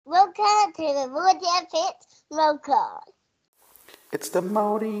Welcome to the Morty Fitch podcast. It's the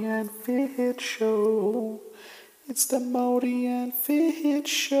Morty and Fitch show. It's the Morty and Fitch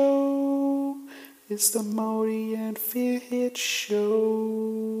show. It's the Morty and Fitch show.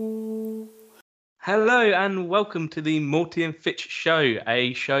 Hello and welcome to the Morty and Fitch show,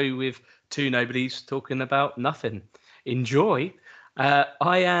 a show with two nobodies talking about nothing. Enjoy.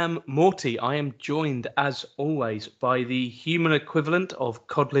 I am Morty. I am joined, as always, by the human equivalent of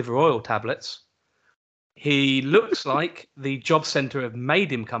cod liver oil tablets. He looks like the job centre have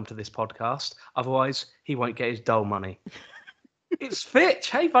made him come to this podcast. Otherwise, he won't get his dole money. It's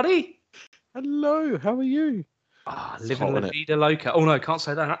Fitch. Hey, buddy. Hello, how are you? Living la vida loca. Oh, no, can't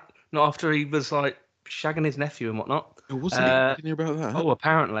say that. Not after he was, like, shagging his nephew and whatnot. Oh, wasn't he? Didn't hear about that? Oh,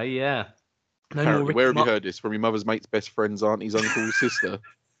 apparently, yeah. Apparently, where have you heard this? From your mother's mate's best friend's auntie's uncle's sister?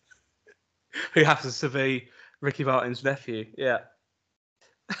 Who happens to be Ricky Martin's nephew, yeah.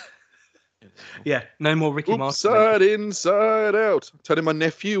 Yeah, no more Ricky Martin. Upside, inside out. Turning my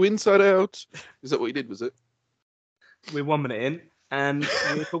nephew inside out. Is that what he did, was it? We're 1 minute in, and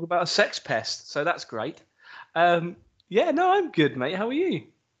we're talking about a sex pest, so that's great. Yeah, no, I'm good, mate. How are you?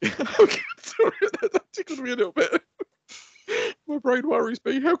 Okay, sorry, that tickled me a little bit. My brain worries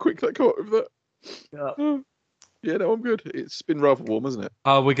me how quick that got with that. Yeah, no, I'm good. It's been rather warm, hasn't it?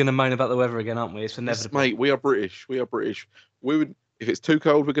 Oh, we're going to moan about the weather again, aren't we? It's inevitable. Yes, mate, we are British. We are British. We would, if it's too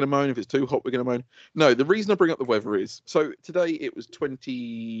cold, we're going to moan. If it's too hot, we're going to moan. No, the reason I bring up the weather is, so today it was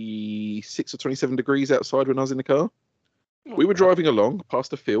 26 or 27 degrees outside when I was in the car. We were driving along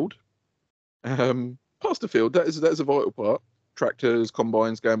past a field. Past a field, that is a vital part. Tractors,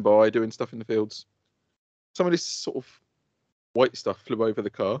 combines going by, doing stuff in the fields. Some of this sort of white stuff flew over the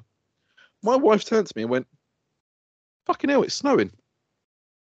car. My wife turned to me and went, "Fucking hell, it's snowing."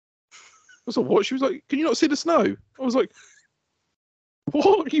 I was like, "What?" She was like, "Can you not see the snow?" I was like,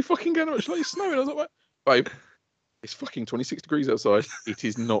 "What? Are you fucking going on? It's like snowing." I was like, "What?" "Babe, it's fucking 26 degrees outside. It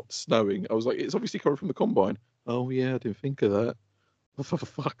is not snowing." I was like, "It's obviously coming from the combine." "Oh yeah, I didn't think of that." Oh, for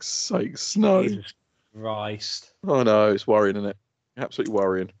fuck's sake, snow. Jesus Christ. Oh no, it's worrying, isn't it? Absolutely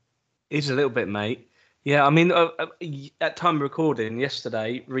worrying. It's a little bit, mate. Yeah, I mean, at time of recording,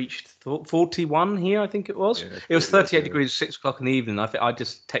 yesterday reached 41 here, I think it was. Yeah, it was 38 degrees at 6 o'clock in the evening. I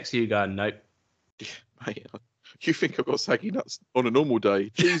just texted you going, nope. Yeah, mate, you think I've got saggy nuts on a normal day?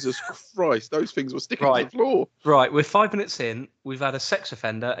 Jesus Christ, those things were sticking to the floor. Right, we're 5 minutes in. We've had a sex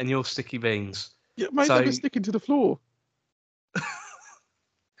offender and you're sticky beans. Yeah, mate, they were sticking to the floor.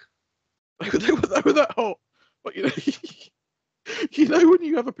 they were that hot. But, you know, you know when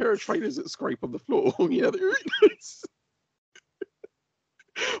you have a pair of trainers that scrape on the floor? You know, they're really nice.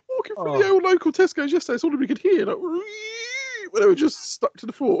 Walking through the old local Tesco's yesterday, it's all we could hear. Like, when they were just stuck to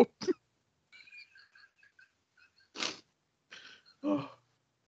the floor. Oh,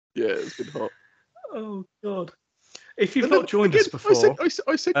 yeah, it's been hot. Oh, God. If you've not joined us before, I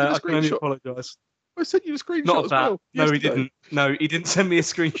sent you the screenshot. I can only apologise. I sent you the screenshot Not of that. well. No, yesterday. he didn't. No, he didn't send me a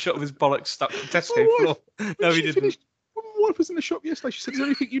screenshot of his bollocks stuck to the Tesco floor. No, he didn't. When my wife was in the shop yesterday, she said, "Is there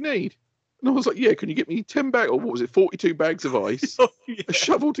anything you need?" And I was like, "Yeah, can you get me 10 bags, or what was it, 42 bags of ice, a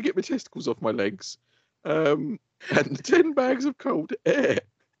shovel to get my testicles off my legs, and 10 bags of cold air?"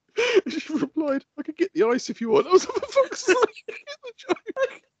 And she replied, "I could get the ice if you want." I was like, "For fuck's sake, it's a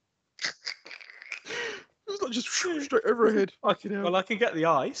joke." It was like just straight over her head. Well, I can get the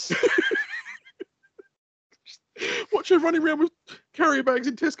ice. Watch her running around with carrier bags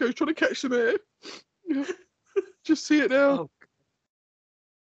in Tesco's trying to catch some air. Just see it now.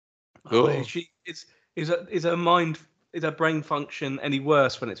 Is her brain function any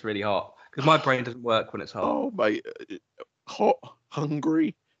worse when it's really hot? Because my brain doesn't work when it's hot. Oh, mate. Hot,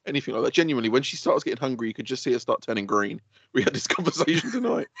 hungry, anything like that. Genuinely, when she starts getting hungry, you could just see her start turning green. We had this conversation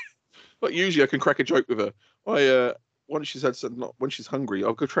tonight. Like, usually I can crack a joke with her. Once she's had some, when she's hungry,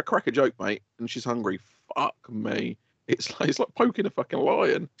 I'll go crack a joke, mate, and she's hungry. Fuck me. It's like poking a fucking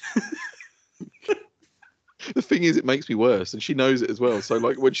lion. The thing is, it makes me worse, and she knows it as well. So,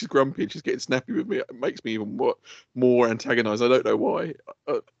 like, when she's grumpy and she's getting snappy with me, it makes me even more antagonised. I don't know why.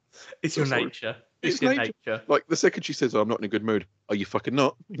 It's your nature. It's your nature. Like, the second she says, "Oh, I'm not in a good mood," "Are you fucking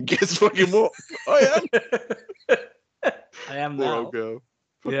not?" Guess fucking what? I am. I am Poor now. old girl.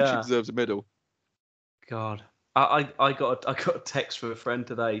 Fucking she deserves a medal. God. I got a text from a friend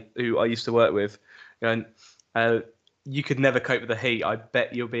today who I used to work with going, "You could never cope with the heat. I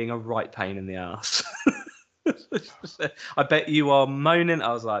bet you're being a right pain in the ass." I bet you are moaning.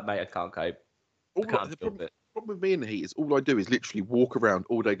 I was like, "Mate, I can't cope." The problem with me in the heat is all I do is literally walk around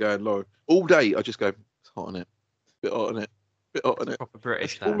all day going low. All day I just go, "It's hot on it. Bit hot on it. Bit hot on it." Proper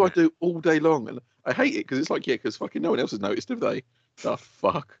British. That's all I do all day long. And I hate it because it's like, yeah, because fucking no one else has noticed, have they? The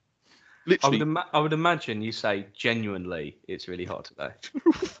fuck? Literally, I would imagine you say genuinely it's really hot today.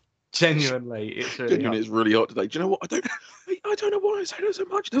 Genuinely, it's really genuinely, hot. it's really hot today. Do you know what? I don't know why I say that so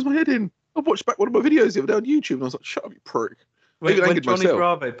much. It does my head in. I watched back one of my videos the other day on YouTube, and I was like, "Shut up, you prick." When angered Johnny myself.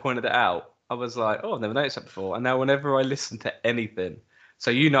 Bravo pointed it out, I was like, "Oh, I've never noticed that before." And now, whenever I listen to anything,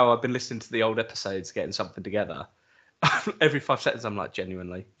 so I've been listening to the old episodes, getting something together. Every 5 seconds, I'm like,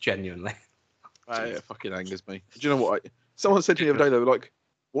 genuinely. It fucking angers me. Do you know what? Someone said to me the other day, they were like,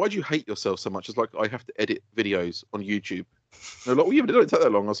 "Why do you hate yourself so much?" It's like, I have to edit videos on YouTube. And they're like, "Well, yeah, but it don't take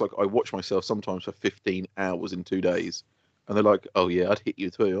that long." I was like, "I watch myself sometimes for 15 hours in 2 days." And they're like, "Oh yeah, I'd hit you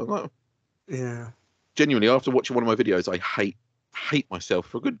too." I'm like, Yeah. genuinely, after watching one of my videos, I hate myself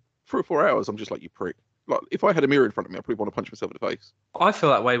for a good 3 or 4 hours. I'm just like, "You prick." Like, if I had a mirror in front of me, I'd probably want to punch myself in the face. I feel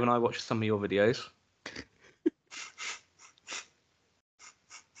that way when I watch some of your videos.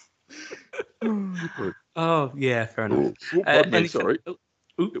 You prick. Oh, yeah, fair enough. Oh, pardon me, sorry.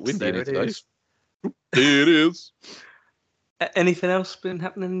 Oops, Bit windy in there here it today. is. There it is. Anything else been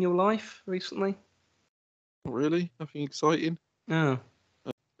happening in your life recently? Not really, nothing exciting. No.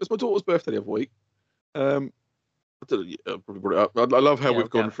 It was my daughter's birthday the other week. I don't know, I probably brought it up. I love how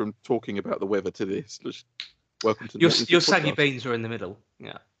we've gone from talking about the weather to this. Welcome to your the saggy podcast. beans are in the middle.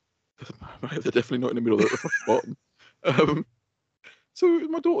 Yeah. They're definitely not in the middle. They're at the bottom. So it was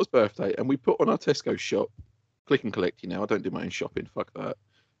my daughter's birthday, and we put on our Tesco shop. Click and collect, I don't do my own shopping. Fuck that.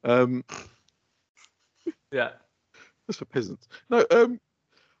 Yeah. That's for peasants. No,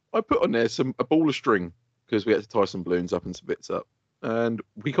 I put on there a ball of string because we had to tie some balloons up and some bits up, and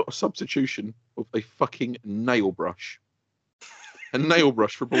we got a substitution of a fucking nail brush. A nail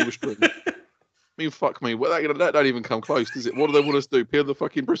brush for a ball of string. I mean, fuck me. Well, that don't even come close, does it? What do they want us to do? Peel the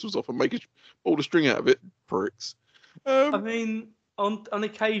fucking bristles off and make a ball of string out of it? Pricks. I mean, on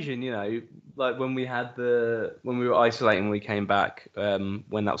occasion, like when we were isolating, when we came back,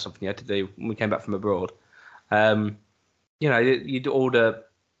 when that was something you had to do when we came back from abroad, you'd order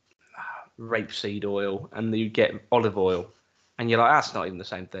rapeseed oil and you get olive oil, and you're like, that's not even the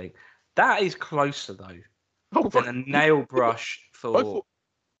same thing. That is closer though than a nail brush for.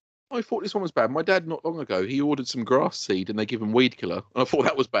 I thought this one was bad. My dad, not long ago, he ordered some grass seed and they give him weed killer, and I thought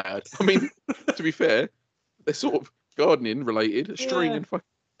that was bad. I mean, to be fair, they're sort of gardening related, a string and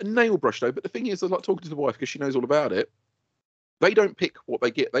a nail brush though. But the thing is, I like talking to the wife because she knows all about it. They don't pick what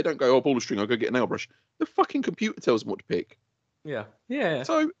they get. They don't go, "Oh, ball of string, I'll go get a nail brush." The fucking computer tells them what to pick. Yeah.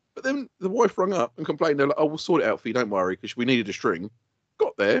 So, but then the wife rung up and complained. They're like, "Oh, we'll sort it out for you. Don't worry," because we needed a string.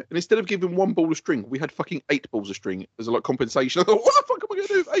 Got there, and instead of giving one ball of string, we had fucking 8 balls of string as a compensation. I thought, what the fuck am I going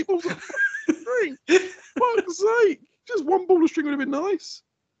to do with 8 balls of string? Fuck's sake! Just one ball of string would have been nice.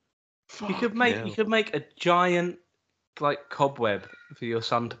 You could make a giant cobweb for your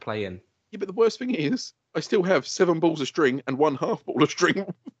son to play in. Yeah, but the worst thing is, I still have 7 balls of string and 1/2 ball of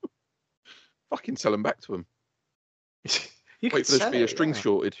string. Fucking sell them back to him. Wait for there to be a string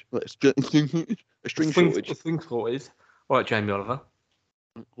shortage. A string shortage. A string shortage. All right, Jamie Oliver.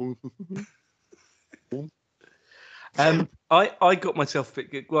 I got myself a bit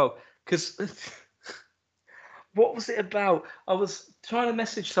good. Well, because what was it about? I was trying to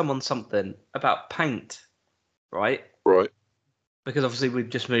message someone something about paint, right? Right. Because obviously we've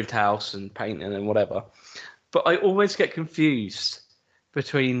just moved house and painting and whatever. But I always get confused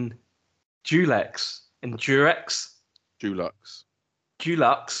between Dulux and Durex. Dulux.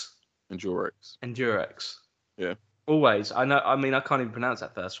 And Durex. Yeah. Always. I know. I mean, I can't even pronounce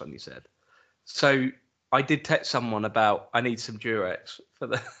that first one you said. So I did text someone about I need some Durex for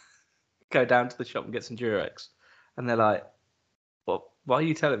the go down to the shop and get some Durex, and they're like, "What? Why are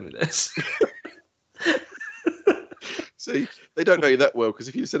you telling me this?" See, they don't know you that well because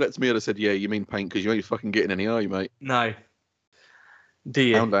if you said that to me, I'd have said, "Yeah, you mean paint because you ain't fucking getting any, are you, mate?" No. Do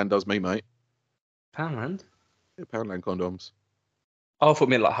you? Poundland does me, mate. Poundland? Yeah, Poundland condoms. Oh, I thought you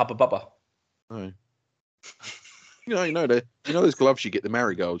meant like Hubba Bubba. No. You know those gloves you get, the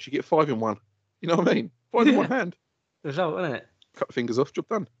marigolds, you get 5 in 1. You know what I mean? 5 in 1 hand. Result, isn't it? Cut the fingers off, job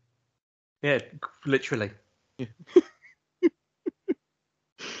done. Yeah, literally. Yeah.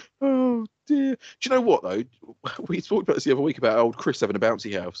 Oh dear. Do you know what though? We talked about this the other week about old Chris having a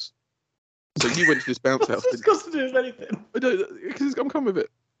bouncy house. So you went to this bounce house. What's this got to do with anything? I don't, because I'm coming with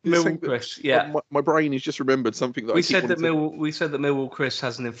it. Millwall Chris, yeah. My brain has just remembered something that we said that Millwall Chris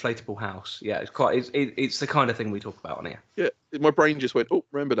has an inflatable house. Yeah, it's the kind of thing we talk about on here. Yeah, my brain just went, oh,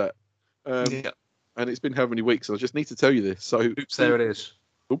 remember that. Yeah. And it's been how many weeks? And I just need to tell you this. So, oops, there it is.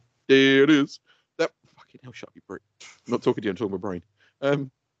 Oh, there it is. That fucking hell, shut up, you prick. I'm not talking to you, I'm talking to my brain.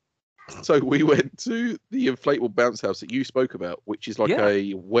 So we went to the inflatable bounce house that you spoke about, which is like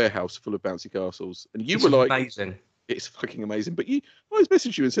a warehouse full of bouncy castles. And you were like, amazing. It's fucking amazing. But I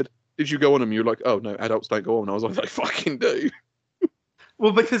messaged you and said, Did you go on them? You're like, oh no, adults don't go on. I was like, they fucking do.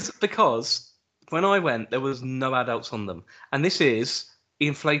 Well, because when I went, there was no adults on them, and this is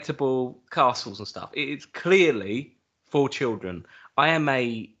inflatable castles and stuff. It's clearly for children. I'm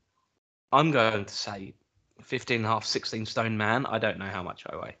going to say 15 and a half, 16 stone man. I don't know how much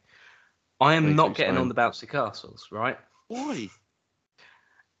I weigh. I am 22 not getting stone. on the bouncy castles, right? Why?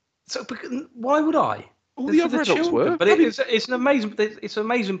 So why would I? All It's the for other adults children. were. But it's an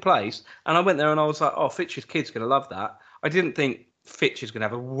amazing place. And I went there and I was like, oh, Fitch's kid's gonna love that. I didn't think Fitch is gonna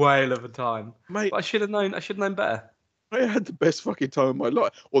have a whale of a time. Mate, But I should have known better. I had the best fucking time of my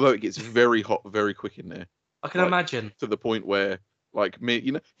life. Although it gets very hot very quick in there. I can imagine. To the point where, like me,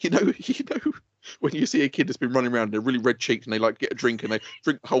 you know, when you see a kid that's been running around, they're really red cheeked and they like get a drink and they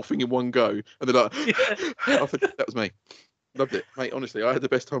drink the whole thing in one go, and they're like, I thought, that was me. Loved it, mate. Honestly, I had the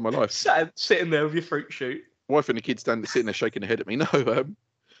best time of my life. Sitting there with your fruit shoot. Wife and the kids sitting there shaking their head at me. No,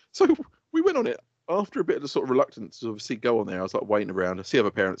 so we went on it after a bit of the sort of reluctance to obviously go on there. I was like waiting around. I see other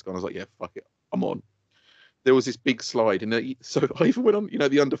parents gone. I was like, yeah, fuck it, I'm on. There was this big slide, and so I even went on,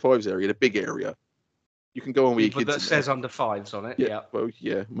 the under fives area, the big area. You can go on with your kids. But that says under fives on it. Yeah. Well,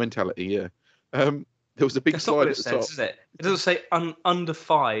 yeah, mentality. Yeah. There was a big That's slide not what at it the says, top. is it? It doesn't say under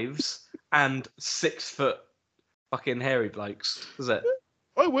fives and 6 foot fucking hairy blokes, does it?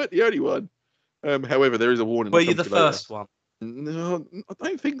 I weren't the only one. However, there is a warning. Were you the first one? No, I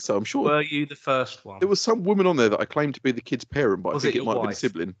don't think so. I'm sure. Were you the first one? There was some woman on there that I claimed to be the kid's parent, but Was I think it it your might have been a wife?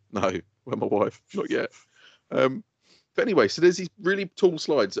 sibling. No, well, my wife, not yet. But anyway, so there's these really tall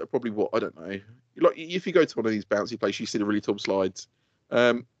slides that are probably I don't know. Like if you go to one of these bouncy places, you see the really tall slides.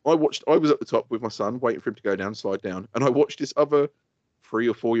 I was at the top with my son, waiting for him to go down, slide down, and I watched this other 3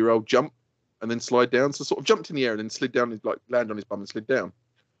 or 4 year old jump and then slide down. So sort of jumped in the air and then slid down, like landed on his bum and slid down.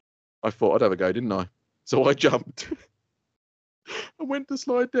 I thought I'd have a go, didn't I? So I jumped. I went to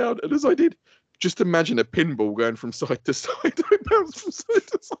slide down, and as I did, just imagine a pinball going from side to side. I bounced from side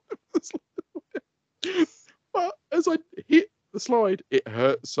to side. But as I hit the slide, it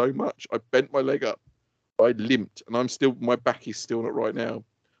hurt so much. I bent my leg up. I limped, and my back is still not right now.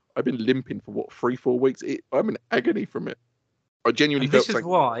 I've been limping for 3-4 weeks. I'm in agony from it. I genuinely felt. This is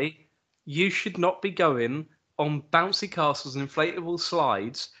why you should not be going on bouncy castles and inflatable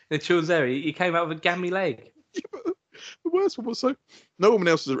slides in the children's area. You came out with a gammy leg. Yeah, but the worst one was no one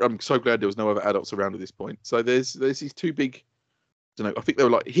else. I'm so glad there was no other adults around at this point. So there's these 2 big. I don't know. I think they were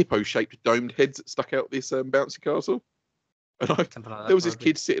like hippo-shaped domed heads that stuck out this bouncy castle, and there was this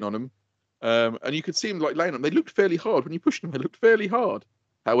kid sitting on them, and you could see him like laying on them. They looked fairly hard when you pushed them. They looked fairly hard.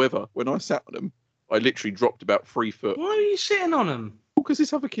 However, when I sat on them, I literally dropped about 3 foot. Why are you sitting on them? Because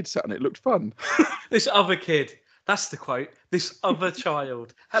this other kid sat on it. It looked fun. This other kid. That's the quote. This other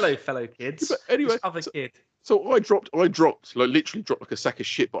child. Hello, fellow kids. But anyway, this other kid. So I dropped, like literally dropped like a sack of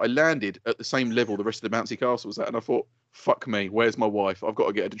shit, but I landed at the same level the rest of the bouncy castle was at, and I thought, fuck me, where's my wife? I've got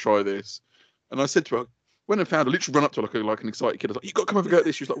to get her to try this. And I said to her, when I found her, I literally run up to her like an excited kid. I was like, you got to come over and go at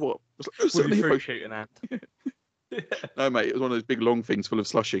this. She was like, what? I was like, With your fruit shooting hand. No, mate, it was one of those big long things full of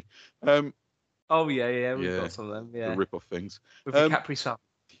slushy. Oh, yeah, we've got some of them, yeah. The rip-off things. With the Capri Sun.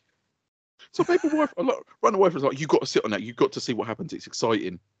 So my wife, run away was like, you got to sit on that. You got to see what happens. It's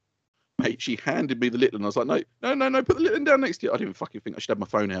exciting. Mate, she handed me the little, and I was like, no, put the little down next to you. I didn't fucking think I should have my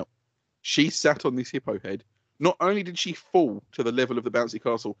phone out. She sat on this hippo head. Not only did she fall to the level of the bouncy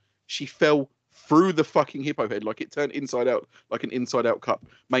castle, she fell through the fucking hippo head like it turned inside out, like an inside out cup.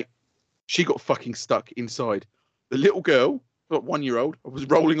 Mate, she got fucking stuck inside. The little girl, like 1 year old, I was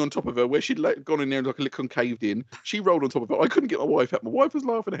rolling on top of her where she'd gone in there like a little concaved in. She rolled on top of her. I couldn't get my wife out. My wife was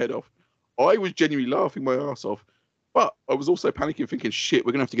laughing her head off. I was genuinely laughing my ass off. But I was also panicking, thinking, shit,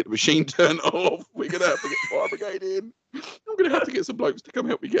 we're going to have to get the machine turned off. We're going to have to get the fire brigade in. I'm going to have to get some blokes to come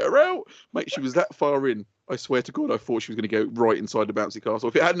help me get her out. Mate, she was that far in. I swear to God, I thought she was going to go right inside the bouncy castle.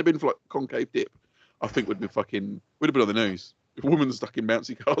 If it hadn't been for like concave dip, I think we'd have been on the news. If a woman's stuck in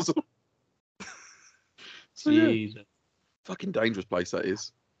bouncy castle. So, yeah, fucking dangerous place that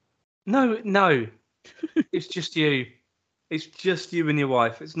is. No. It's just you. It's just you and your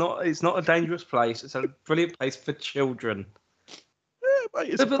wife. It's not a dangerous place. It's a brilliant place for children. Yeah,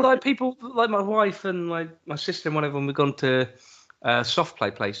 mate, but like people, like my wife and my sister and whatever, when we've gone to soft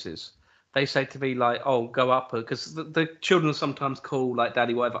play places, they say to me like, "Oh, go up," because the children sometimes call like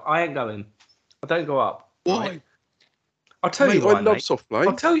 "Daddy," whatever. I ain't going. I don't go up. Why? Right? I'll tell you why. I love soft play.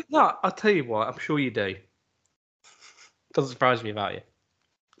 I'll tell you why. I'm sure you do. Doesn't surprise me about you.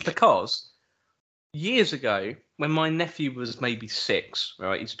 Because years ago, when my nephew was maybe 6,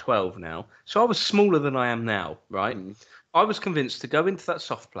 right, he's 12 now, so I was smaller than I am now, right? I was convinced to go into that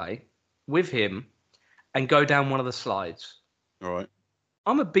soft play with him and go down one of the slides. All right.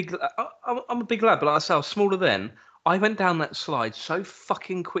 I'm a big lad, but like I say, I was smaller then. I went down that slide so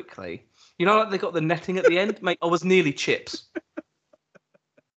fucking quickly. You know, like they got the netting at the end, mate. I was nearly chips.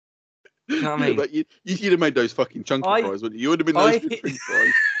 Do you know what I mean? But you'd have made those fucking chunky fries, wouldn't you? You would have been those thin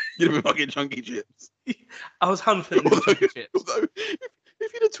fries. You'd have been fucking chunky chips. I was 100% chunky chips. Although,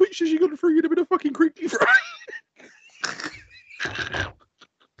 if you'd have twitched as you got through, you'd have been a fucking crinkly fry.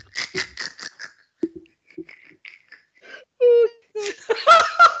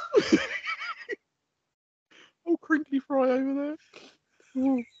 Oh, crinkly fry over there.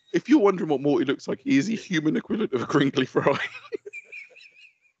 Oh. If you're wondering what Morty looks like, he is the human equivalent of a crinkly fry.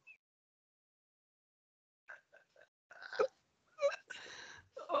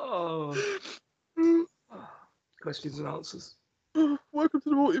 Oh. Questions and answers. Welcome to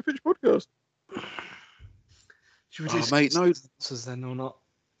the Morty Fitch podcast. Should we do mate, no answers then or not?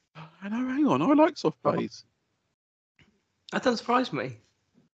 I know, hang on. I like soft plays. That doesn't surprise me.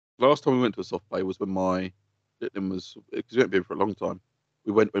 Last time we went to a soft play was when my little one was, because we haven't been for a long time.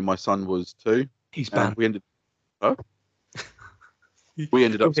 We went when my son was 2. He's banned. We ended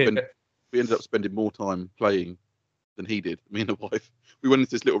up spending more time playing than he did. Me and the wife. We went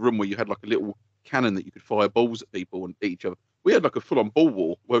into this little room where you had like a little cannon that you could fire balls at people and eat each other. We had like a full-on ball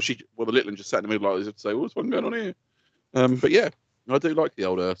war. Well, the little one just sat in the middle like this to say, "What's one going on here?" But yeah, I do like the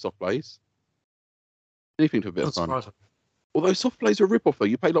old soft plays. Anything to a bit of fun. Although soft plays are a rip-off though.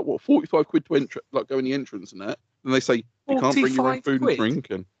 You pay like what, 45 quid to enter, like go in the entrance and that. And they say you can't bring your own food and drink.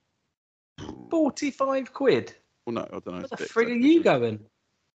 And 45 quid. Well, no, I don't know. Where the frig are you going?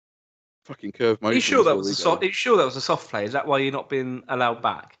 Fucking curve motion. Are you sure that was a soft? Are you sure that was a soft play? Is that why you're not being allowed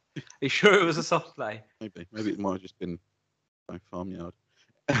back? Are you sure it was a soft play? Maybe it might have just been a farmyard.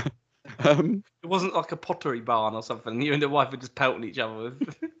 It wasn't like a pottery barn or something. You and the wife were just pelting each other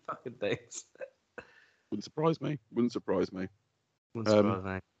with fucking things. Wouldn't surprise me. Wouldn't surprise me. Forgot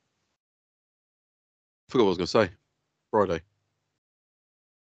what I was going to say. Friday.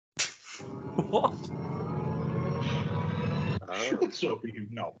 What? So you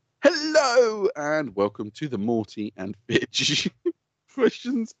know. Hello and welcome to the Morty and Fitch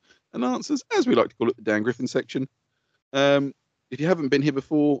questions and answers, as we like to call it, the Dan Griffin section. If you haven't been here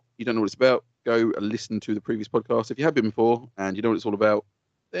before, you don't know what it's about, go and listen to the previous podcast. If you have been before and you know what it's all about,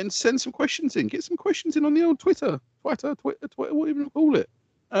 then send some questions in. Get some questions in on the old Twitter, whatever you call it.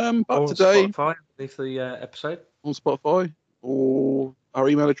 But or today, Spotify, leave the episode on Spotify, or our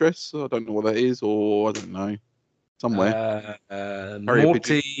email address. I don't know what that is, or I don't know, somewhere.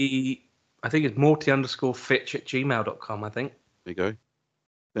 Morty, I think it's Morty_Fitch@gmail.com. I think. There you go.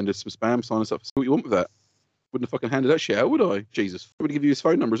 Send us some spam. Sign us up. See what you want with that. Wouldn't have fucking handed that shit out, would I? Jesus. I'm going to give you his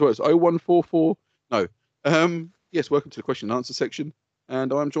phone number as well. It's 0144. No. Yes, welcome to the question and answer section.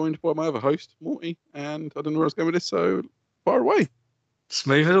 And I'm joined by my other host, Morty. And I don't know where I was going with this, so fire away.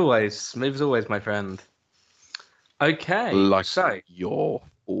 Smooth as always. Smooth as always, my friend. Okay. Like so your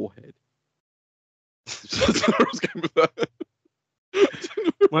forehead. I don't know where I was going with that.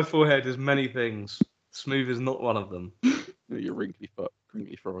 My forehead is many things. Smooth is not one of them. No, you're wrinkly fuck.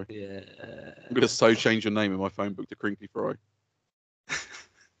 Crinkly Fry. Yeah. I'm going to change your name in my phone book to Crinkly Fry.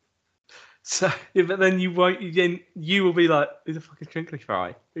 So, yeah, but then you won't. You will be like, "Who the fuck is Crinkly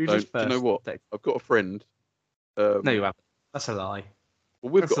Fry?" Do you know what? I've got a friend. No, you haven't. That's a lie.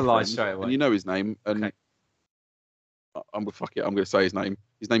 Well, we've That's got a a lie friend, straight away. and you know his name. And okay. I'm going to say his name.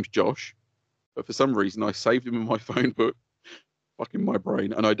 His name's Josh. But for some reason, I saved him in my phone book. Fucking my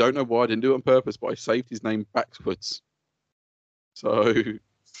brain. And I don't know why I didn't do it on purpose, but I saved his name backwards. So,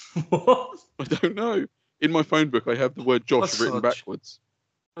 what? I don't know. In my phone book, I have the word Josh written backwards.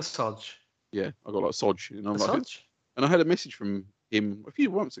 A Sodge. Yeah, I got like Sodge. And I'm like, Sodge? And I had a message from him a few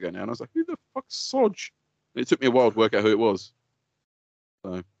months ago now, and I was like, who the fuck's Sodge? And it took me a while to work out who it was.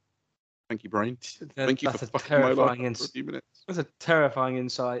 So, thank you, brain. Thank you for fucking my life for a few minutes. That's a terrifying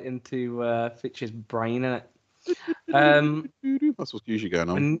insight into Fitch's brain, isn't it? That's what's usually going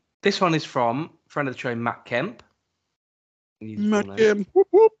on. And this one is from friend of the show, Matt Kemp. Matt Kemp. Whoop,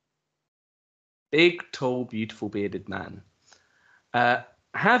 whoop. Big, tall, beautiful, bearded man.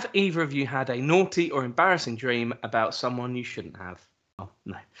 Have either of you had a naughty or embarrassing dream about someone you shouldn't have? Oh,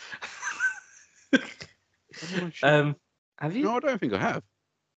 no. Have you? No, I don't think I have.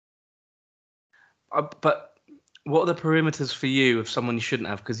 But what are the perimeters for you of someone you shouldn't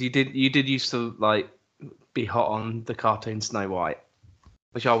have? Because you did used to like be hot on the cartoon Snow White,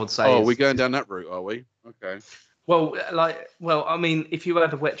 which I would say. Oh, we're going down that route, are we? Okay. Well, I mean, if you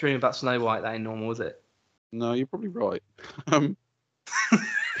had a wet dream about Snow White, that ain't normal, is it? No, you're probably right.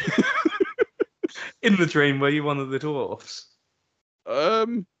 In the dream, were you one of the dwarfs? No.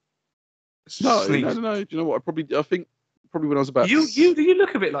 Do you know what? I think probably when I was about. You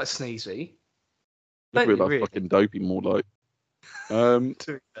look a bit like Sneezy. Look a Don't bit you, like really? fucking dopey, more like. To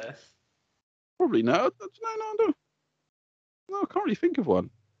be fair. Probably no. No, I don't. No, I can't really think of one.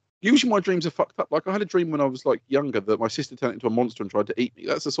 Usually my dreams are fucked up. Like I had a dream when I was like younger that my sister turned into a monster and tried to eat me.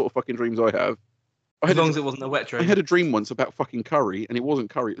 That's the sort of fucking dreams I have. As long as it wasn't a wet dream. I had a dream once about fucking curry, and it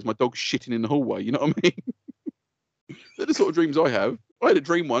wasn't curry. It was my dog shitting in the hallway. You know what I mean? They're the sort of dreams I have. I had a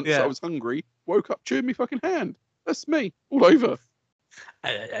dream once. Yeah. I was hungry, woke up, chewing my fucking hand. That's me, all over.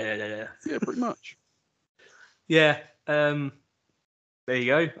 Yeah. Yeah, pretty much. Yeah. There you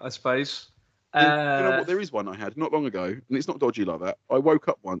go, I suppose. You know what? There is one I had not long ago, and it's not dodgy like that. I woke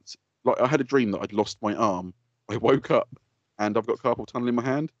up once, like I had a dream that I'd lost my arm. I woke up, and I've got carpal tunnel in my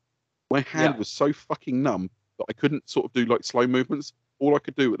hand. My hand was so fucking numb that I couldn't sort of do like slow movements. All I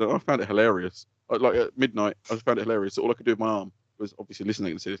could do, and I found it hilarious. Like at midnight, I found it hilarious. So all I could do with my arm was obviously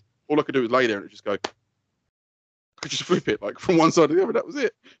listening to this. All I could do was lay there and just go. I could just flip it like from one side to the other. That was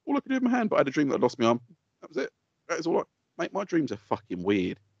it. All I could do with my hand. But I had a dream that I lost my arm. That was it. That is all. Mate, my dreams are fucking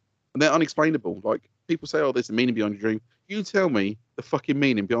weird. And they're unexplainable. Like, people say, oh, there's a meaning behind your dream. You tell me the fucking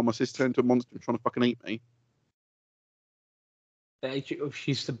meaning behind my sister turning into a monster and trying to fucking eat me.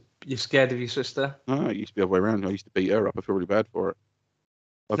 You're scared of your sister? No, it used to be the other way around. I used to beat her up. I feel really bad for it.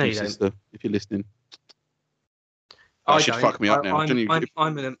 Love No, you, you don't. sister, if you're listening. I She'd don't. fuck me up now.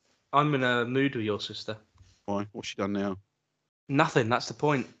 I'm in a mood with your sister. Why? What's she done now? Nothing. That's the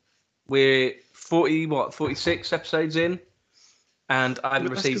point. We're 46 episodes in, and I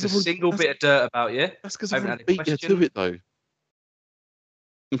haven't received a single bit of dirt about you. That's because I've beat you to it, though.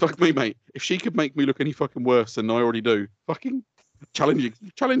 And fuck me, mate. If she could make me look any fucking worse than I already do, fucking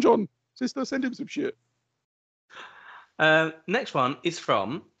challenge on. Sister, send him some shit. Next one is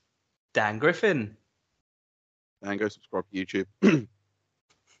from Dan Griffin. And go subscribe to YouTube.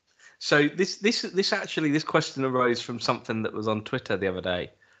 So this question arose from something that was on Twitter the other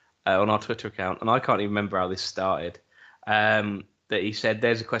day, on our Twitter account, and I can't even remember how this started. That he said,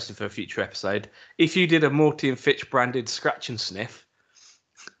 there's a question for a future episode. If you did a Morty and Fitch branded scratch and sniff,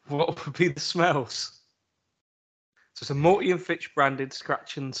 what would be the smells? So it's a Morty and Fitch branded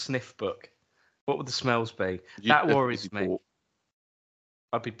scratch and sniff book. What would the smells be? That worries me. Pork.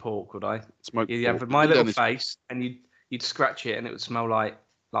 I'd be pork, would I? Smoke You'd pork. have my little face, and you'd scratch it, and it would smell like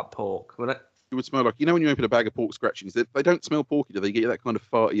pork, would it? It would smell like, you know, when you open a bag of pork scratchings, they don't smell porky, do they? Get that kind of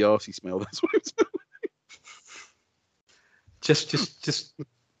farty, arsey smell. That's what it smells like. Just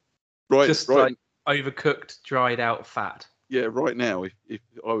right. like overcooked, dried out fat. Yeah, right now, if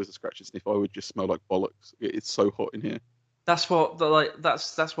I was a scratch and sniff, I would just smell like bollocks. It's so hot in here. That's what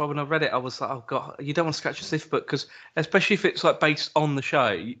that's why when I read it, I was like, oh god, you don't want to scratch and sniff book, because especially if it's like based on the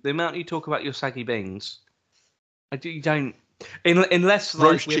show, the amount you talk about your saggy beans, you don't, unless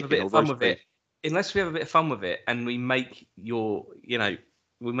like we have a bit of fun with it. Unless we have a bit of fun with it and we make your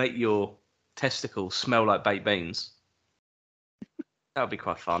testicles smell like baked beans. That would be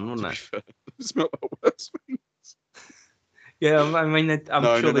quite fun, wouldn't it? Smell like worse things. Yeah, I mean,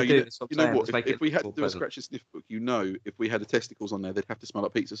 I'm sure they do. You know what? If we had to do a scratch and sniff book, if we had the testicles on there, they'd have to smell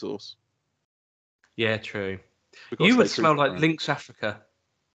like pizza sauce. Yeah, true. You would smell like Lynx Africa.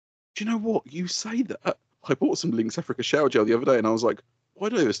 Do you know what? You say that. I bought some Lynx Africa shower gel the other day, and I was like, why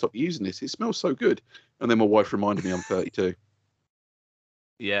do I ever stop using this? It smells so good. And then my wife reminded me I'm 32.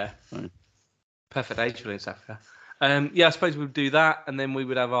 Yeah. So. Perfect age for Lynx Africa. Yeah, I suppose we'd do that, and then we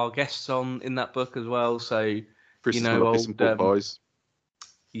would have our guests on in that book as well. So, old pies.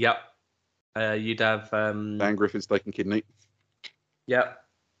 Yep. You'd have Dan Griffin steak and kidney. Yep.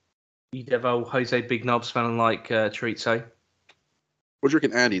 You'd have old Jose Big Knob smelling like chorizo. What do you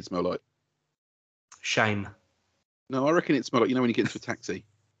reckon Andy'd smell like? Shame. No, I reckon it'd smell like, you know, when you get into a taxi.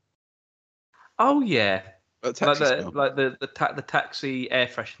 Oh yeah. Like the taxi air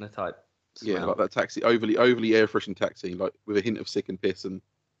freshener type smell. Yeah, like that taxi, overly air freshened taxi, like with a hint of sick and piss and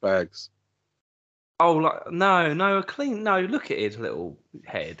bags. Oh, no, a clean. No, look at his little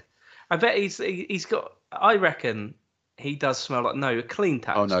head. I bet he's got. I reckon he does smell like a clean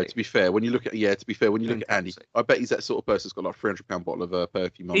taxi. Oh no, to be fair, when you look at Andy, I bet he's that sort of person who's got like a £300 bottle of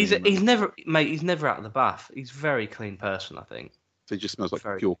perfume on. He's never out of the bath. He's a very clean person, I think. So he just smells like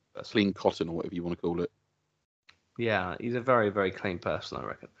pure clean cotton or whatever you want to call it. Yeah, he's a very, very clean person,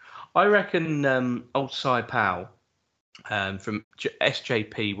 I reckon old Cy Powell from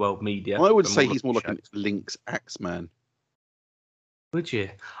SJP World Media. I would say he's more like a Lynx Axeman. Would you?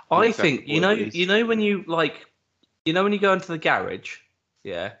 I think when you when you go into the garage,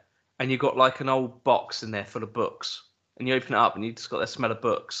 yeah, and you've got like an old box in there full of books, and you open it up and you just got that smell of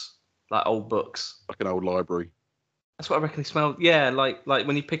books, like old books, like an old library. That's what I reckon he smells. Yeah, like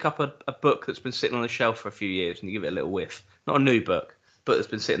when you pick up a book that's been sitting on a shelf for a few years and you give it a little whiff. Not a new book, but it's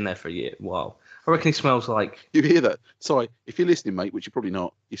been sitting there for a while. I reckon he smells like. You hear that? Sorry, if you're listening, mate, which you're probably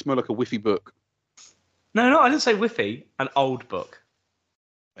not, you smell like a whiffy book. No, I didn't say whiffy. An old book.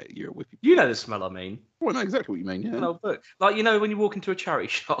 Mate, you're a whiffy. You know the smell I mean. Well, I know exactly what you mean. Yeah. An old book. Like when you walk into a charity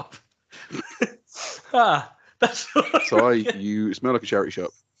shop. That's. Sorry, you smell like a charity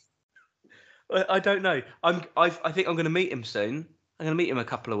shop. I don't know. I think I'm going to meet him soon. I'm going to meet him in a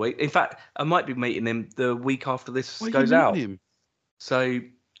couple of weeks. In fact, I might be meeting him the week after this Why are goes you out. meeting him? So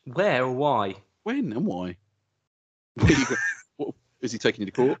where or why? When and why? What, is he taking you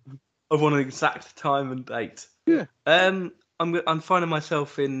to court? I want an exact time and date. Yeah. I'm finding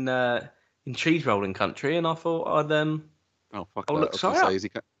myself in cheese rolling country, and I thought I'd Oh fuck I'll that! look I was gonna sorry. say,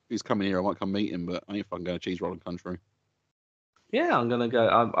 he's coming here. I might come meet him, but I ain't fucking going to cheese rolling country. Yeah, I'm gonna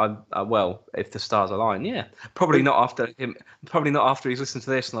go. Well, if the stars align, yeah. Probably not after him. Probably not after he's listened to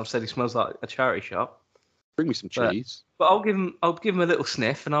this and I've said he smells like a charity shop. Bring me some cheese. But I'll give him a little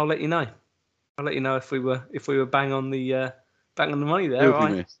sniff and I'll let you know. I'll let you know if we were bang on the money there.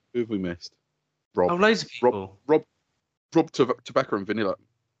 Who have we missed? Rob. Oh, loads of people. Rob tobacco and vanilla.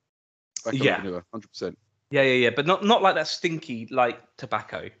 Tobacco and vanilla, 100%. Yeah. But not like that stinky like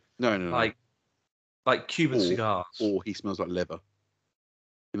tobacco. No. Like Cuban cigars. Or he smells like leather.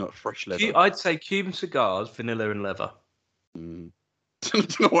 You know, like fresh leather. I'd say Cuban cigars, vanilla and leather. Mm.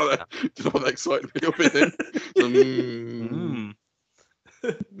 don't know why that excited me a little bit then.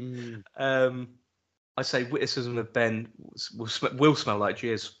 I say witticism of Ben will smell like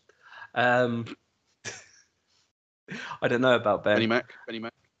jizz. I don't know about Ben.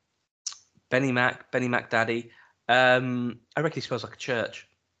 Benny Mac Daddy. I reckon he smells like a church.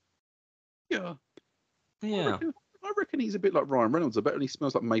 Yeah. Yeah. I reckon he's a bit like Ryan Reynolds. I bet he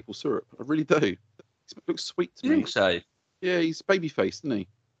smells like maple syrup. I really do. He looks sweet to me. You think so? Yeah, he's baby faced, isn't he?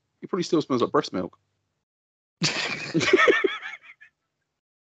 He probably still smells like breast milk.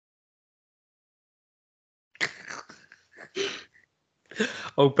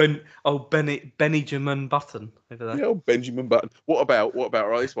 Benjamin Button over there. Yeah, old Benjamin Button. What about right,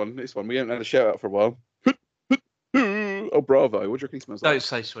 this one? We haven't had a shout out for a while. Oh, Bravo. What do you reckon he smells like? Don't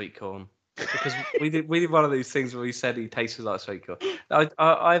say sweet corn. Because we did one of these things where we said he tasted like sweet corn.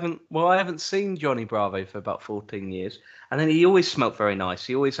 I haven't seen Johnny Bravo for about 14 years, and then he always smelt very nice.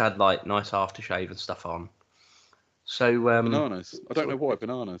 He always had like nice aftershave and stuff on. So bananas. I don't know why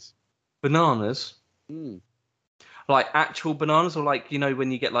bananas. Bananas. Mm. Like actual bananas, or like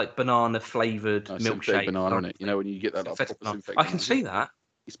when you get like banana flavored milkshake. Banana in it. You know when you get that like proper synthetic. I can see that.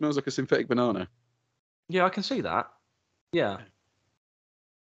 It smells like a synthetic banana. Yeah, I can see that. Yeah.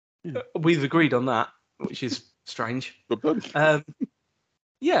 We've agreed on that, which is strange.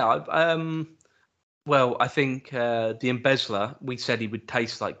 Yeah. Well, I think the embezzler. We said he would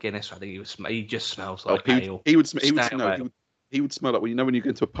taste like Guinness. I think he just smells like ale. He would smell like when you go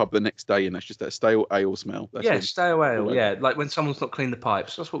into a pub the next day and that's just that stale ale smell. That's stale ale. Yeah, like when someone's not cleaned the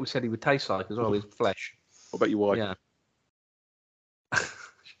pipes. That's what we said he would taste like as well. His flesh. What about your wife? Yeah.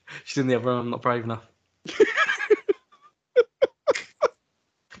 She's in the other room. I'm not brave enough.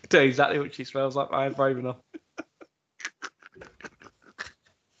 I tell you exactly what she smells like. I ain't brave enough.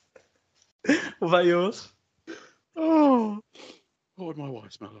 What about yours? Oh, what would my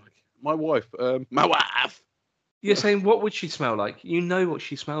wife smell like? My wife. You're saying what would she smell like? You know what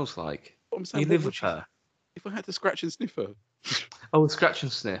she smells like. I'm saying, you live with her. If I had to scratch and sniff her. Oh, scratch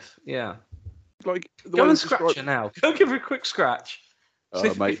and sniff. Yeah. Like go and scratch her now. Go give her a quick scratch.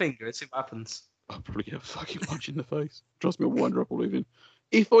 Sniff your finger and see what happens. I'll probably get a fucking punch in the face. Trust me, I'll wind her up all evening.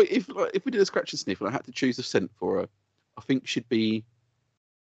 If we did a scratch and sniff and I had to choose a scent for her, I think she'd be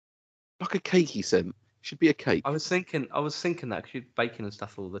like a cakey scent. Should be a cake. I was thinking that because she's baking and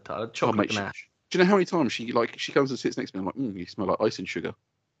stuff all the time. Chocolate ganache. Do you know how many times she comes and sits next to me? I'm like, you smell like ice and sugar.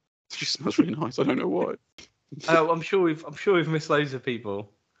 She smells really nice. I don't know why. I'm sure we've missed loads of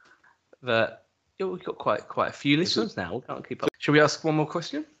people. That we've got quite a few listeners now. We can't keep up. Shall we ask one more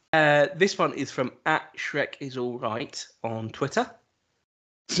question? This one is from @ShrekIsAllRight on Twitter.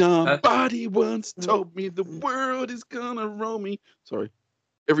 Somebody once told me the world is gonna roll me. Sorry.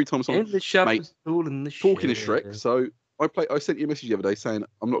 Every time someone in the shop, mate, talking to Shrek. So I sent you a message the other day saying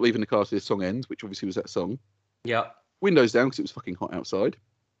I'm not leaving the car till this song ends, which obviously was that song. Yeah. Windows down because it was fucking hot outside,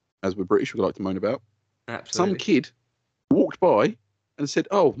 as we're British, we like to moan about. Absolutely. Some kid walked by and said,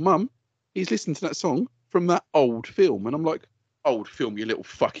 "Oh, Mum, he's listening to that song from that old film," and I'm like, "Old film, you little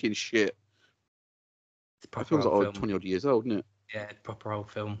fucking shit." It feels like 20 odd years old, isn't it? Yeah, proper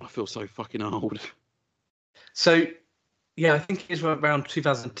old film. I feel so fucking old. So, yeah, I think it was around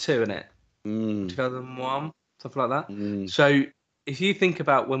 2002, isn't it? 2001. stuff like that. Mm. So if you think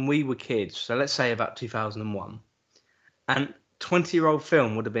about when we were kids, so let's say about 2001, and 20-year-old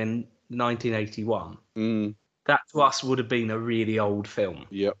film would have been 1981. Mm. That to us would have been a really old film,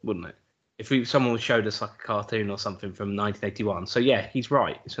 Yep. wouldn't it? If someone showed us like a cartoon or something from 1981. So yeah, he's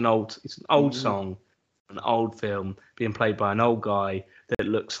right. It's an old song, an old film being played by an old guy that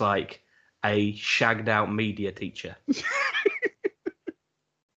looks like a shagged out media teacher.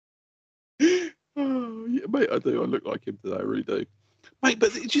 Oh, yeah, mate, I do. I look like him today. I really do. Mate,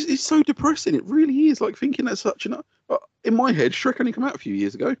 but it's so depressing. It really is. Like thinking that's such an. In my head, Shrek only came out a few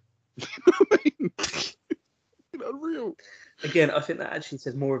years ago. You know what I mean? Unreal. Again, I think that actually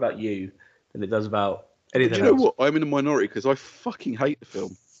says more about you than it does about anything Do you know else. what? I'm in a minority because I fucking hate the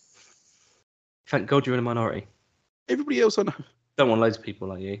film. Thank God you're in a minority. Everybody else I know. Don't want loads of people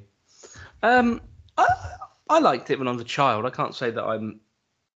like you. I liked it when I was a child. I can't say that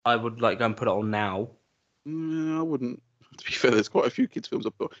I would like go and put it on now. I wouldn't. To be fair, there's quite a few kids' films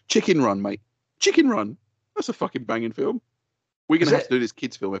I've got. Chicken Run, mate. Chicken Run. That's a fucking banging film. We're going to have to do this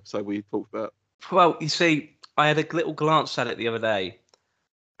kids' film episode we talked about. Well, you see, I had a little glance at it the other day,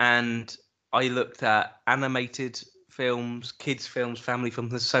 and I looked at animated films, kids' films, family films.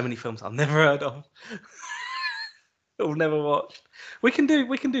 There's so many films I've never heard of. I've never watched. We can do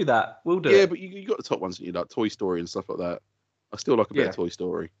that. We'll do it. Yeah, but you got the top ones that you like, Toy Story and stuff like that. I still like a bit of Toy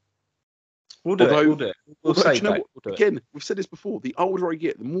Story. We'll do it. We'll do say you know that. what? We'll do Again, we've said this before. The older I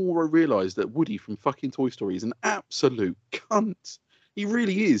get, the more I realise that Woody from fucking Toy Story is an absolute cunt. He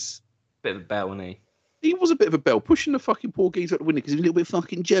really is. Bit of a bell, isn't he? He was a bit of a bell, pushing the fucking poor geezer out the window because he was a little bit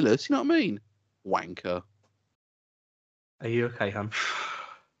fucking jealous. You know what I mean? Wanker. Are you okay, hon?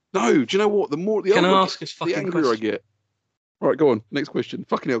 No, do you know what? The older Can I I ask get, this fucking the angrier question? I get. All right, go on. Next question.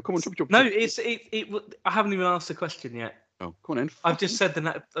 Fucking hell, come on, chop. No, I haven't even asked the question yet. Oh, come on, then. I've just said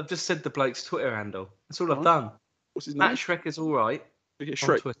the bloke's Twitter handle. That's all I've Right. done. What's his name? Shrek is all right. We get On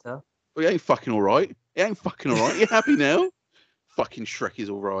Shrek. Twitter. Oh, he ain't fucking all right. He ain't fucking all right. You happy now? Fucking Shrek is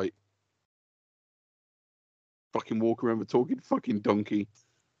all right. Fucking walk around with talking fucking donkey.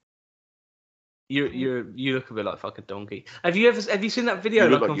 You look a bit like fucking donkey. Have you seen that video You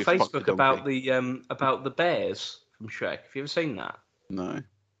look like like on you fucked a Facebook about the bears from Shrek? Have you ever seen that? No.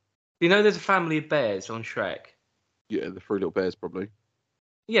 You know, there's a family of bears on Shrek. Yeah, the three little bears probably.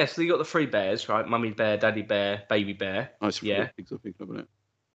 Yeah, so you got the three bears, right? Mummy bear, daddy bear, baby bear. Oh, it's yeah. Things I'm thinking of, isn't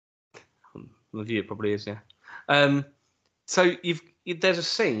it? The view probably is, yeah. So there's a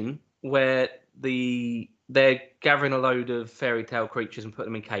scene where they're gathering a load of fairy tale creatures and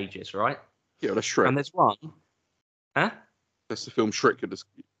putting them in cages, right? Yeah, well, that's Shrek. And there's one. Huh? That's the film Shrek you're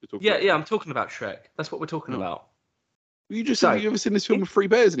talking about. Yeah, I'm talking about Shrek. That's what we're talking about. You just said, have you ever seen this film with three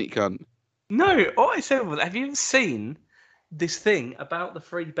bears in it, cunt? No, all I said was, have you ever seen this thing about the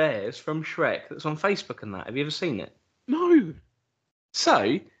three bears from Shrek that's on Facebook and that? Have you ever seen it? No.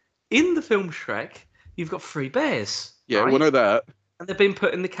 So, in the film Shrek, you've got three bears. Yeah, right? well, I know that. And they've been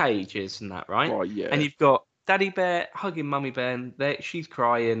put in the cages and that, right? Right, yeah. And you've got Daddy Bear hugging Mummy Bear, and she's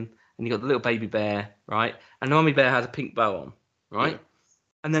crying, and you've got the little baby bear, right? And the Mummy Bear has a pink bow on, right? Yeah.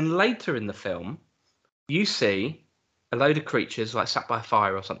 And then later in the film, you see a load of creatures like sat by a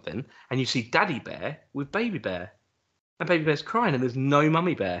fire or something, and you see Daddy Bear with Baby Bear. And Baby Bear's crying, and there's no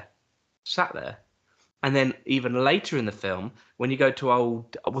Mummy Bear sat there. And then even later in the film, when you go to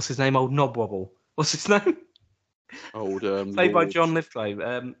old Knob Wobble. What's his name? Old played by John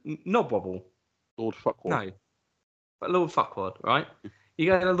Lithgow. Knob Wobble. Lord Fuckwad. No, but Lord Fuckwad, right? You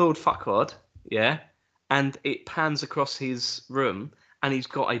go to Lord Fuckwad, yeah, and it pans across his room, and he's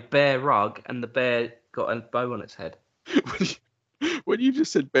got a bear rug, and the bear got a bow on its head. When you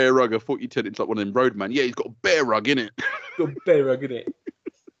just said bear rug, I thought you turned it into like one of them roadman. Yeah, he's got a bear rug in it. Got a bear rug in it.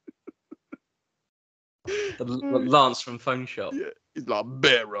 The Lance from Phone Shop. Yeah, he's like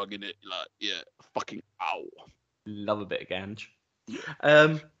bear rug in it. Like, yeah, fucking ow. Love a bit of ganj.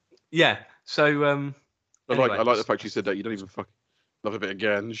 Yeah. So anyway, I like the fact you said that. You don't even fucking love a bit of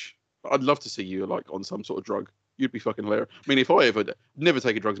ganj. I'd love to see you like on some sort of drug. You'd be fucking hilarious. I mean, if I ever never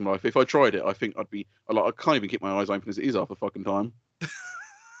taken drugs in my life, if I tried it, I think I'd be I can't even keep my eyes open as it is half a fucking time.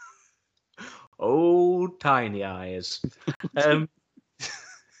 Oh, tiny eyes. At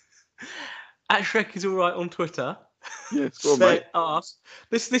Shrek is all right on Twitter. Yes, go on, mate. Ask.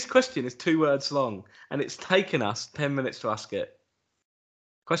 This question is 2 words long, and it's taken us 10 minutes to ask it.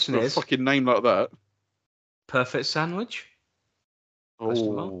 Question is, a fucking name like that. Perfect sandwich?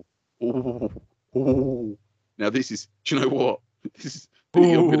 Oh. Now this is. Do you know what? This is.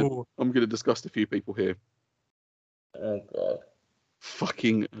 I'm gonna disgust a few people here. Oh god.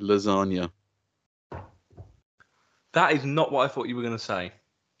 Fucking lasagna. That is not what I thought you were going to say.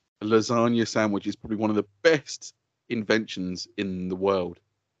 A lasagna sandwich is probably one of the best inventions in the world.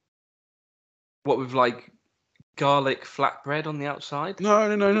 What with like garlic flatbread on the outside?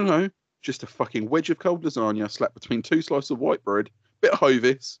 No. Just a fucking wedge of cold lasagna slapped between 2 slices of white bread, bit of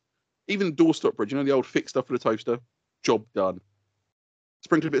Hovis, even doorstop bread. You know the old thick stuff for the toaster? Job done.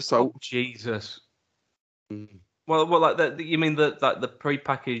 Sprinkle a bit of salt. Oh, Jesus. Mm. Well, like you mean the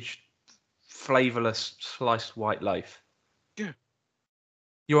pre-packaged, flavorless sliced white loaf? Yeah.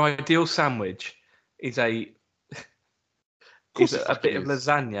 Your ideal sandwich is a course is it a fucking bit of is.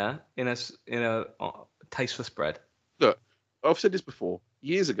 lasagna in a tasteless bread. Look, I've said this before.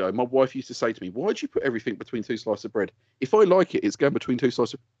 Years ago, my wife used to say to me, "Why do you put everything between 2 slices of bread? If I like it, it's going between 2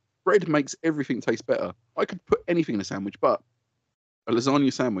 slices. Bread makes everything taste better. I could put anything in a sandwich, but a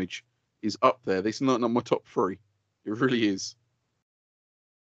lasagna sandwich is up there. This is not my top 3. It really is.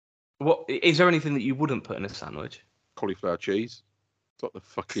 What is there anything that you wouldn't put in a sandwich? Cauliflower cheese. It's like the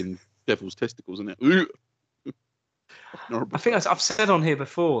fucking devil's testicles, isn't it? I think I've said on here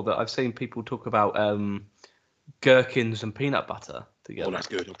before that I've seen people talk about gherkins and peanut butter together. Oh, that's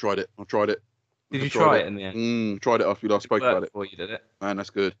good. I've tried it. Did you try it in the end? Tried it after we last spoke about it. Before you did it. Man,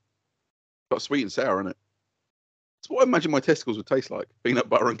 that's good. Got sweet and sour in it. That's what I imagine my testicles would taste like. Peanut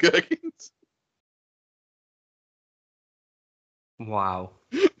butter and gherkins. Wow.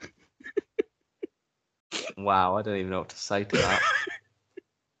 Wow, I don't even know what to say to that.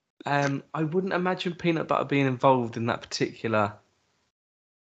 I wouldn't imagine peanut butter being involved in that particular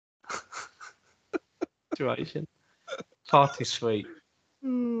situation. Far too sweet.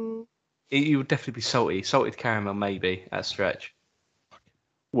 You would definitely be salty. Salted caramel, maybe, at a stretch.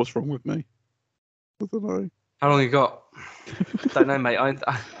 What's wrong with me? I don't know. How long you got? Don't know, mate. I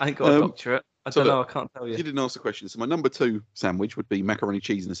ain't got a doctorate. I don't know. I can't tell you. You didn't ask the question. So my number 2 sandwich would be macaroni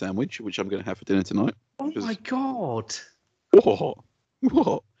cheese in a sandwich, which I'm going to have for dinner tonight. Oh my God.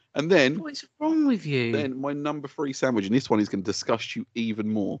 What? And then... What is wrong with you? Then my number 3 sandwich, and this one is going to disgust you even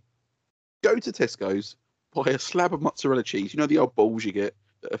more. Go to Tesco's, buy a slab of mozzarella cheese. You know the old balls you get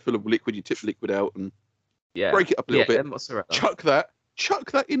that are full of liquid, you tip the liquid out and break it up a little bit. Mozzarella. Chuck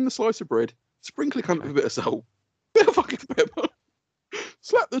that in the slice of bread, sprinkle it with a bit of salt, bit of fucking pepper,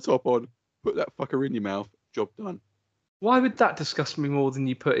 slap the top on, put that fucker in your mouth, job done. Why would that disgust me more than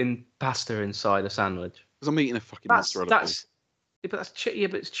you putting pasta inside a sandwich? Because I'm eating a fucking mozzarella ball. Yeah, but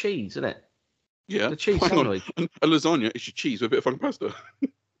but it's cheese, isn't it? Yeah. The cheese sandwich. A lasagna is your cheese with a bit of fucking pasta.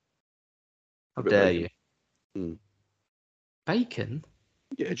 How dare you? Mm. Bacon?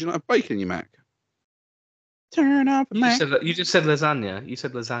 Yeah, do you not have bacon in your Mac? Turn off the Mac. You just said lasagna. You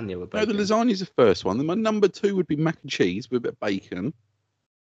said lasagna with bacon. No, the lasagna is the first one. Then my number 2 would be mac and cheese with a bit of bacon.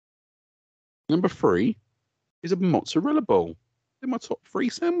 Number 3 is a mozzarella ball. They're my top 3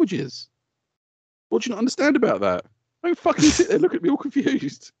 sandwiches. What do you not understand about that? Don't fucking sit there, look at me all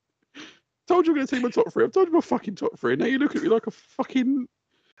confused. Told you I'm going to take my top 3. I've told you my fucking top 3. Now you look at me like a fucking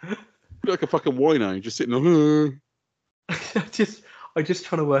wino, just sitting there. I'm just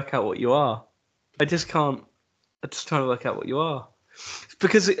trying to work out what you are. I just can't. I'm just trying to work out what you are.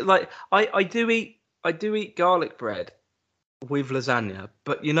 Because I do eat garlic bread with lasagna,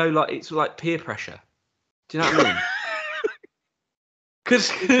 but it's like peer pressure. Do you know what I mean?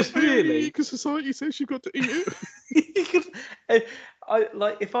 Because really, because society says you've got to eat it.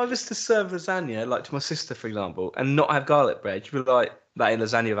 If I was to serve lasagna like to my sister, for example, and not have garlic bread, she'd be like, "That ain't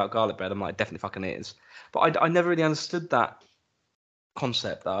lasagna without garlic bread." I'm like, "Definitely fucking is." But I never really understood that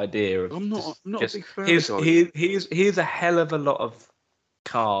concept, that idea of. I'm not a big fan. Here's a hell of a lot of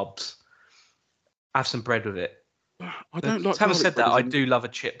carbs. Have some bread with it. I don't like. Having said that, I do love a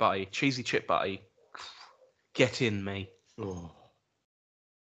chip butty, cheesy chip butty. Get in me. Oh.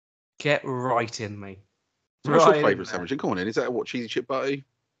 Get right in me. So what's your favourite sandwich? Come on in. Is that what, cheesy chip butty?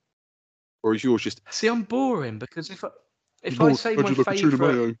 Or is yours just... See, I'm boring because if I say my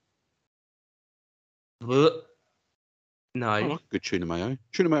favourite... No. I like a good tuna mayo.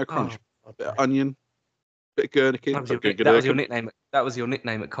 Tuna mayo crunch. A bit of onion. Bit of gherkin. That was your nickname. That was your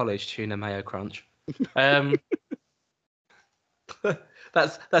nickname at college, Tuna Mayo Crunch.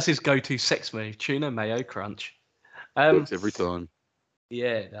 That's his go-to sex move, Tuna Mayo Crunch. Works every time.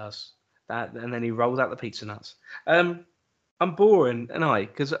 Yeah, it does. That, and then he rolls out the pizza nuts. I'm boring, and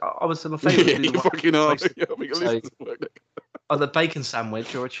because I was my favourite. Yeah, you fucking are. Either bacon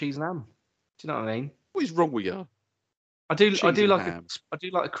sandwich or a cheese and ham. Do you know what I mean? What is wrong with you? I do like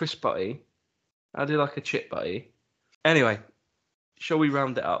a crisp butty. I do like a chip butty. Anyway, shall we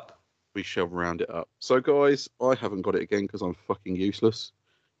round it up? We shall round it up. So, guys, I haven't got it again because I'm fucking useless.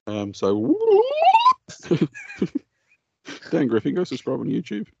 So, Dan Griffin, go subscribe on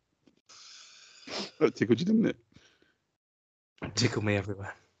YouTube. That tickled you, didn't it? Tickle me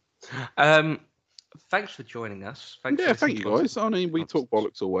everywhere. Thanks for joining us. Thank you guys. I mean, we talk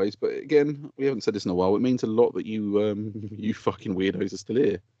bollocks always, but again, we haven't said this in a while. It means a lot that you you fucking weirdos are still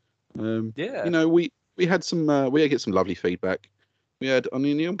here. Yeah. You know, we had some we get some lovely feedback. We had, I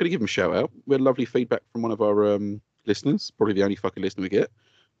mean, I'm going to give him a shout out. We had lovely feedback from one of our listeners, probably the only fucking listener we get.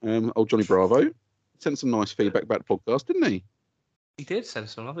 Old Johnny Bravo sent some nice feedback about the podcast, didn't he? He did send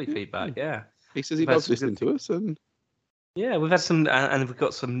some lovely feedback. Yeah. He says he loves listening to us, and yeah, we've had some, and we've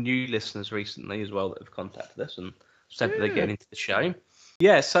got some new listeners recently as well that have contacted us and said that they're getting into the show.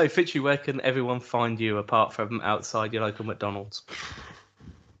 Yeah, so Fitchy, where can everyone find you apart from outside your local McDonald's?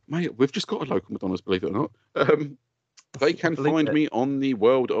 Mate, we've just got a local McDonald's, believe it or not. They can find me on the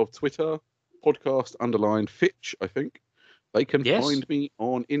world of Twitter, podcast_Fitch, I think. They can find me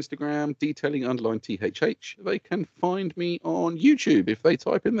on Instagram, detailing_THH. They can find me on YouTube if they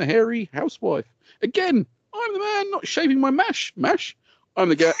type in the hairy housewife. Again, I'm the man not shaving my mash. I'm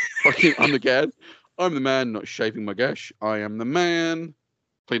the gad. I'm the gad. I'm the man not shaving my gash. I am the man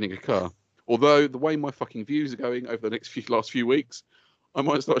cleaning a car. Although the way my fucking views are going over the last few weeks, I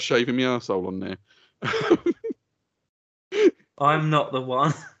might start shaving my arsehole on there. I'm not the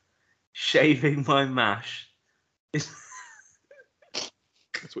one shaving my mash. That's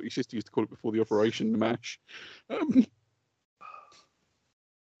what your sister used to call it before the operation, the mash.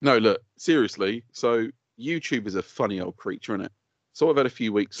 No, look, seriously. So YouTube is a funny old creature, isn't it? So I've had a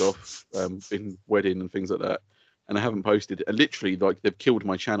few weeks off, been wedding and things like that, and I haven't posted. And literally, like, they've killed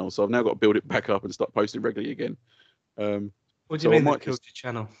my channel, so I've now got to build it back up and start posting regularly again. What do you mean they've killed your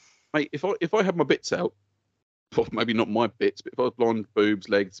channel? Mate, if I had my bits out, well, maybe not my bits, but if I was blonde, boobs,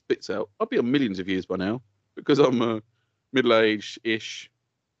 legs, bits out, I'd be on millions of views by now because I'm a middle-aged-ish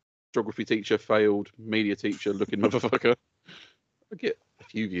geography teacher, failed media teacher looking motherfucker. I get a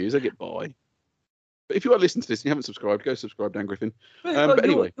few views, I get by. But if you are listening to this and you haven't subscribed, go subscribe, Dan Griffin. But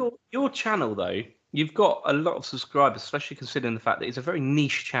anyway, your channel though, you've got a lot of subscribers, especially considering the fact that it's a very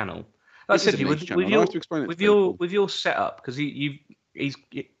niche channel. Like I said, with your setup, because he's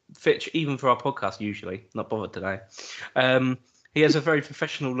Fitch, even for our podcast, usually not bothered today. He has a very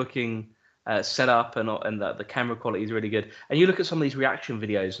professional looking setup, and the camera quality is really good. And you look at some of these reaction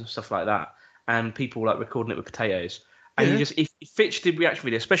videos and stuff like that, and people like recording it with potatoes. And you just, if Fitch did reaction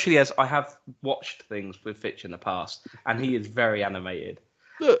videos, especially as I have watched things with Fitch in the past, and he is very animated.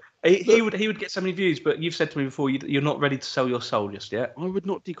 Look, he would get so many views, but you've said to me before you're not ready to sell your soul just yet. I would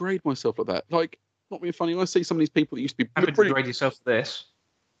not degrade myself like that. Like, not being funny. I see some of these people that used to be. Happy to degrade yourself for this.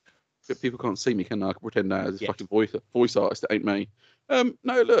 But people can't see me, can I? I can pretend that as a fucking voice artist. That ain't me.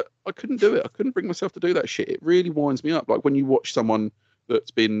 No, look, I couldn't do it. I couldn't bring myself to do that shit. It really winds me up. Like when you watch someone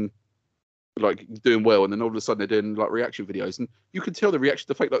that's been like doing well, and then all of a sudden they're doing like reaction videos, and you can tell the reaction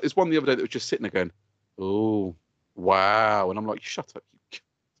to fake. Like there's one the other day that was just sitting there going, "Oh, wow," and I'm like, "Shut up, you."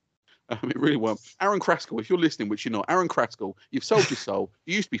 It really won't. Aaron Kraskell, if you're listening, which you're not, Aaron Kraskell, you've sold your soul.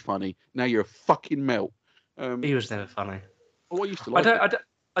 You used to be funny. Now you're a fucking melt. He was never funny. Oh, I used to like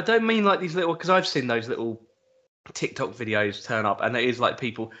I don't mean like these little, because I've seen those little TikTok videos turn up, and it is like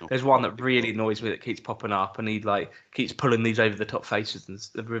people. There's one that really annoys me that keeps popping up, and he like keeps pulling these over the top faces and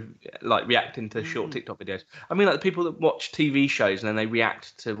like reacting to short TikTok videos. I mean, like the people that watch TV shows and then they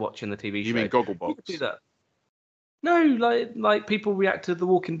react to watching the TV show. You mean Gogglebox? Do that. No, like people react to The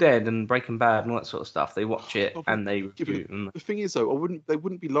Walking Dead and Breaking Bad and all that sort of stuff. They watch it and they review. The thing is, though, they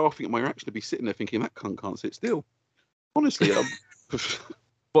wouldn't be laughing at my reaction. They'd be sitting there thinking that cunt can't sit still. Honestly,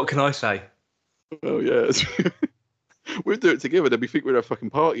 what can I say? Oh yeah, we'd do it together. They'd be thinking we'd have a fucking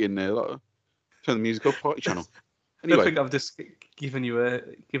party in there. Like, turn the music off, party channel. Anyway, I think I've just given you a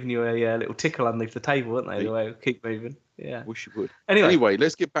little tickle underneath the table, haven't they? The way we keep moving. Yeah. Wish you would. Anyway,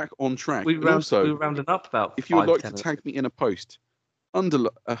 let's get back on track. We were rounding up about. If you would like to tag me in a post,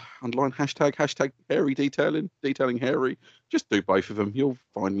 underline hashtag hairy detailing hairy. Just do both of them. You'll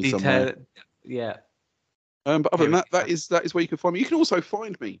find me somewhere. Yeah. But other than that is where you can find me. You can also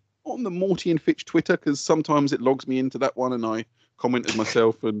find me on the Morty and Fitch Twitter, because sometimes it logs me into that one and I comment as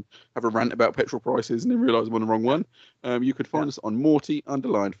myself and have a rant about petrol prices and then realise I'm on the wrong one. You could find us on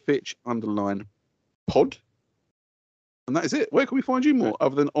Morty_Fitch_pod. And that is it. Where can we find you more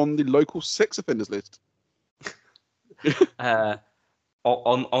other than on the local sex offenders list? On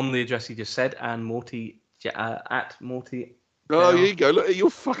the address you just said, and Morty at Morty. Oh, here you go. Look,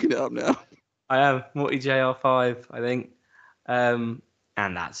 you're fucking it up now. I am Morty JR5, I think.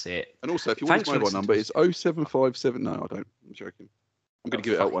 And that's it. And also, if you want his mobile number, it's 0757. No, I don't. I'm joking. I'm going to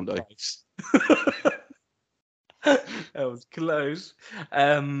give it out one day. That was close.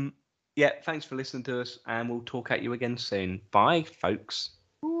 Yeah, thanks for listening to us, and we'll talk at you again soon. Bye, folks.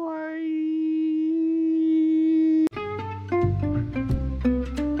 Bye.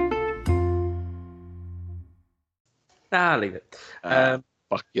 Nah, I'll leave it.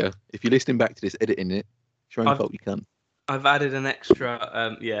 Fuck yeah. If you're listening back to this, editing it, it's your own fault you can. I've added an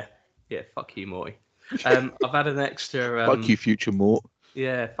extra. Yeah. Fuck you, Morty. I've added an extra. Fuck you, future Mort.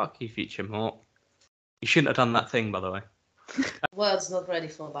 Yeah, fuck you, future Mort. You shouldn't have done that thing, by the way. World's not ready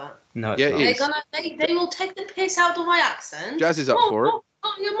for that. No, it's Yeah, not. it is. They will take the piss out of my accent. Jazz is up for it.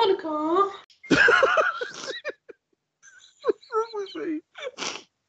 Oh, yeah, Monica. What's wrong with me?